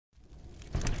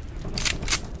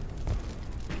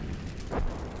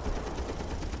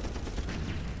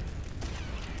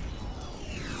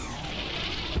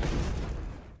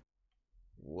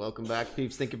Welcome back,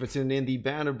 peeps. Thank you for tuning in the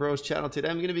Banner Bros channel. Today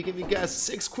I'm going to be giving you guys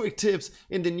 6 quick tips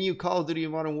in the new Call of Duty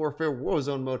Modern Warfare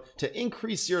Warzone mode to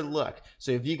increase your luck.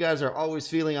 So if you guys are always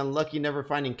feeling unlucky, never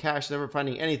finding cash, never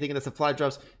finding anything in the supply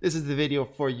drops, this is the video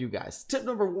for you guys. Tip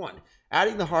number 1.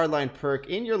 Adding the hardline perk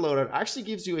in your loadout actually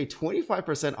gives you a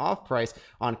 25% off price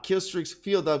on kill streaks,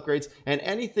 field upgrades, and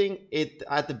anything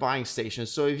at the buying station.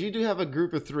 So if you do have a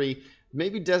group of 3,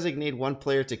 maybe designate one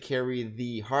player to carry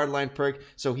the hardline perk,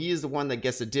 so he is the one that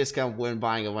gets a discount when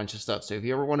buying a bunch of stuff. So if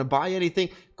you ever want to buy anything,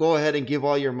 go ahead and give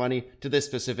all your money to this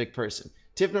specific person.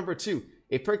 Tip number 2,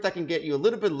 a perk that can get you a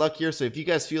little bit luckier. So if you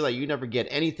guys feel like you never get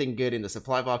anything good in the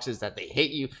supply boxes, that they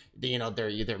hate you,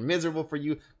 they're miserable for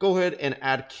you, go ahead and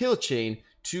add kill chain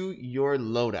to your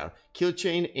loadout. Kill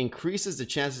chain increases the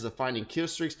chances of finding kill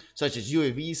streaks such as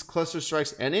UAVs, cluster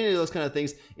strikes, and any of those kind of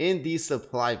things in these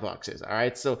supply boxes. All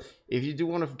right, so if you do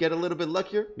want to get a little bit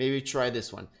luckier, maybe try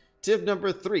this one. Tip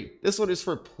number 3, this one is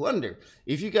for plunder.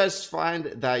 If you guys find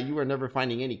that you are never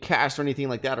finding any cash or anything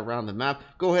like that around the map,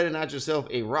 go ahead and add yourself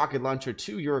a rocket launcher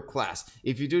to your class.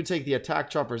 If you do take the attack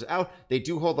choppers out, they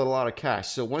do hold a lot of cash.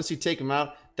 So once you take them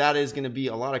out, that is going to be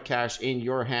a lot of cash in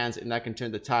your hands, and that can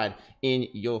turn the tide in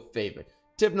your favor.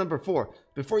 Tip number 4,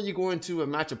 before you go into a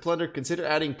match of plunder, consider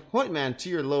adding point man to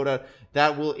your loadout.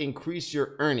 That will increase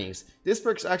your earnings. This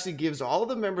perk actually gives all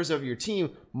the members of your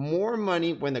team more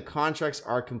money when the contracts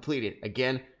are completed.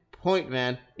 Again, point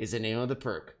man is the name of the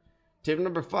perk. Tip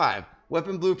number 5,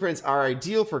 weapon blueprints are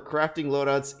ideal for crafting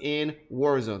loadouts in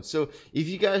Warzone. So if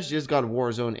you guys just got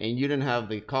Warzone and you didn't have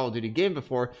the Call of Duty game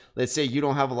before, let's say you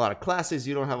don't have a lot of classes,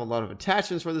 you don't have a lot of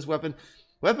attachments for this weapon,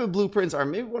 weapon blueprints are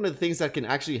maybe one of the things that can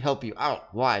actually help you out.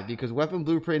 Why? Because weapon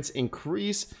blueprints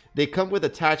they come with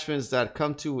attachments that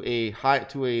come to a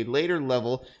later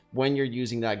level when you're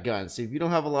using that gun. So if you don't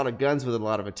have a lot of guns with a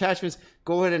lot of attachments,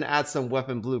 go ahead and add some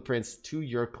weapon blueprints to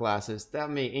your classes.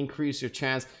 That may increase your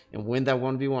chance and win that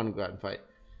 1v1 gunfight.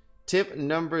 Tip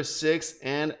number 6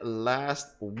 and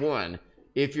last one.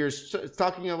 If you're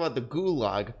talking about the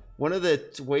gulag, one of the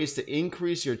ways to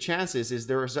increase your chances is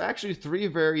there's actually 3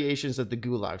 variations of the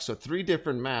gulag. So 3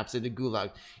 different maps in the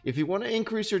gulag. If you want to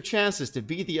increase your chances to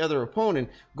beat the other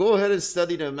opponent, go ahead and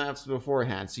study the maps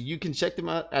beforehand. So you can check them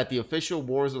out at the official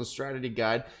Warzone strategy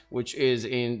guide, which is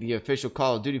in the official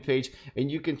Call of Duty page,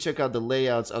 and you can check out the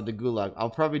layouts of the gulag.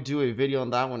 I'll probably do a video on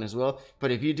that one as well.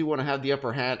 But if you do want to have the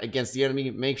upper hand against the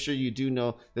enemy, make sure you do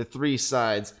know the 3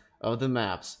 sides of the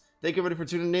maps. Thank you everybody for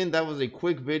tuning in. That was a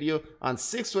quick video on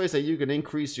 6 ways that you can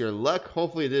increase your luck.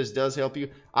 Hopefully this does help you.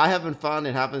 I haven't found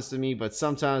it happens to me, but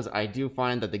sometimes I do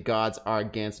find that the gods are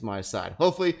against my side.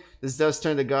 Hopefully this does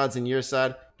turn the gods in your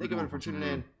side. Thank you everybody for tuning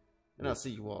in, and I'll see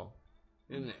you all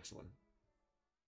in the next one.